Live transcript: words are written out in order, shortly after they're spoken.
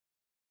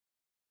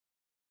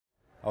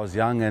I was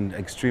young and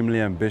extremely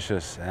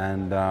ambitious,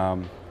 and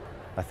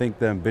I think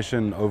the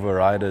ambition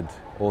overrided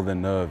all the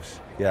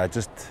nerves. Yeah, I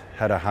just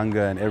had a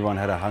hunger, and everyone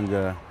had a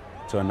hunger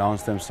to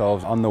announce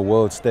themselves on the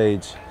world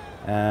stage.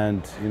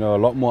 And you know, a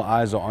lot more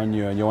eyes are on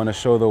you, and you want to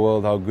show the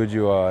world how good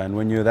you are. And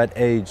when you're that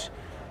age,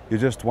 you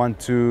just want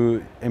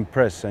to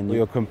impress, and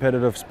your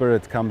competitive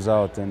spirit comes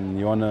out, and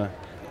you want to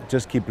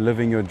just keep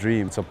living your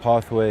dream. It's a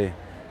pathway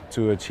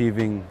to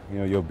achieving, you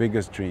know, your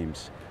biggest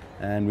dreams.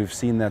 And we've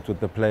seen that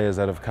with the players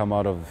that have come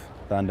out of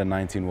the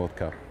Under-19 World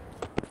Cup.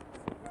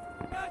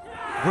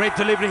 Great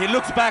delivery, he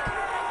looks back,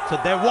 so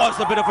there was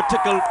a bit of a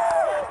tickle,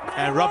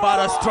 and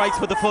Rabada strikes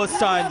for the first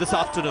time this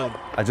afternoon.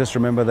 I just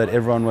remember that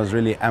everyone was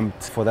really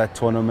amped for that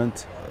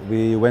tournament.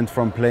 We went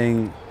from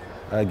playing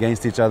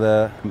against each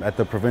other at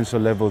the provincial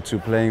level to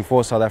playing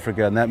for South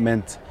Africa, and that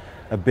meant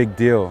a big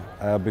deal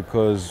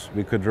because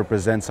we could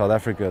represent South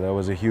Africa. That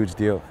was a huge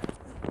deal.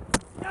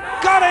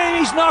 Got him,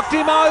 he's knocked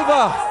him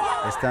over!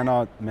 A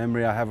standout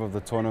memory I have of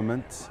the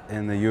tournament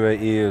in the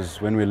UAE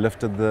is when we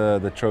lifted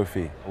the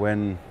trophy,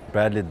 when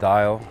Bradley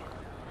Dial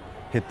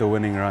hit the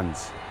winning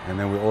runs, and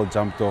then we all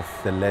jumped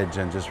off the ledge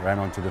and just ran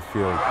onto the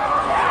field.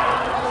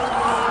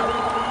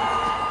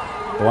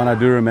 The one I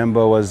do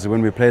remember was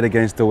when we played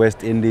against the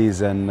West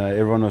Indies, and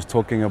everyone was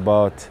talking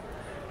about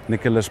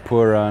Nicholas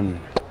Pooran.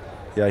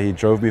 Yeah, he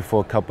drove me for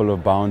a couple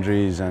of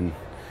boundaries, and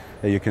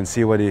you can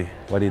see what he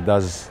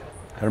does.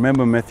 I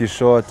remember Matthew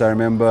Short, I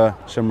remember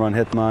Shimron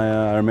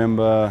Hetmeyer, I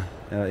remember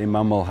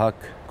Imam Al-Haq,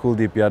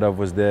 Kuldeep Yadav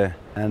was there,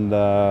 and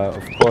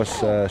of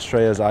course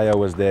Shreyas Iyer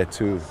was there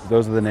too.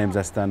 Those are the names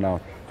that stand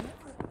out.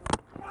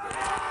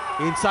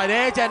 Inside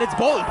edge, and it's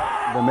bowled.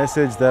 The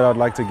message that I'd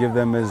like to give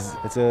them is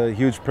it's a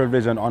huge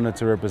privilege and honor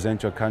to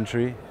represent your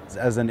country.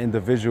 As an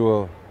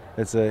individual,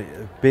 it's a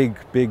big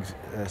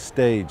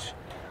stage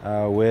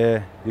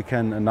where you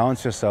can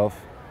announce yourself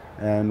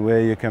and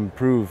where you can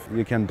prove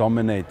you can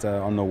dominate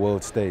on the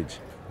world stage.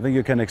 I think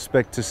you can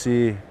expect to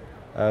see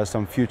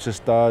some future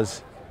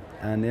stars,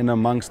 and in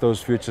amongst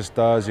those future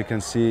stars you can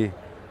see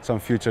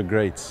some future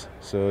greats.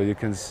 So you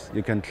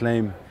can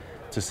claim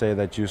to say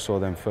that you saw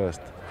them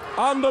first.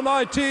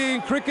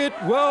 Under-19 Cricket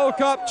World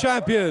Cup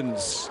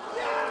champions.